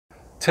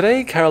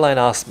Today, Caroline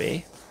asked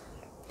me,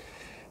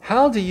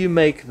 how do you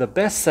make the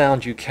best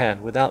sound you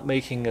can without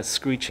making a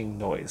screeching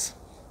noise?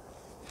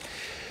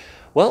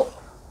 Well,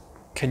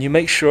 can you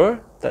make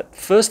sure that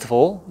first of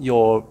all,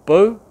 your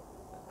bow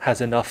has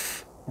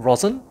enough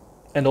rosin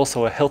and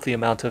also a healthy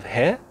amount of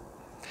hair?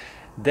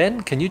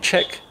 Then can you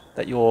check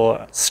that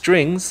your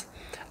strings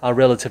are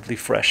relatively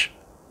fresh?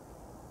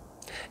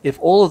 If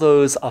all of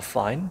those are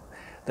fine,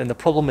 then the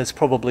problem is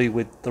probably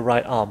with the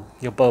right arm,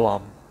 your bow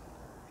arm.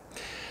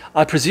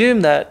 I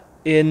presume that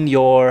in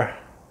your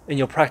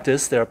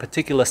practice there are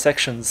particular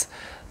sections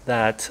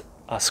that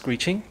are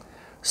screeching.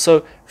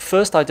 So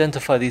first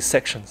identify these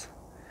sections.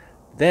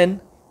 Then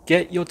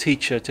get your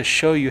teacher to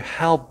show you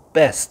how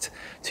best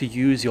to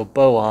use your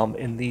bow arm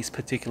in these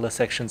particular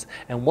sections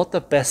and what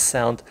the best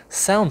sound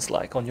sounds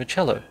like on your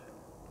cello.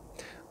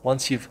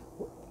 Once you've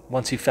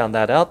found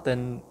that out,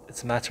 then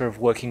it's a matter of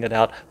working it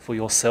out for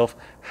yourself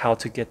how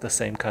to get the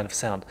same kind of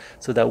sound,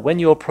 so that when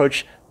you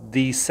approach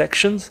these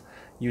sections,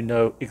 you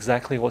know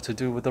exactly what to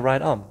do with the right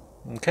arm.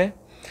 Okay?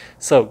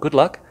 So good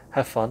luck,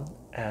 have fun,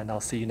 and I'll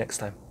see you next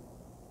time.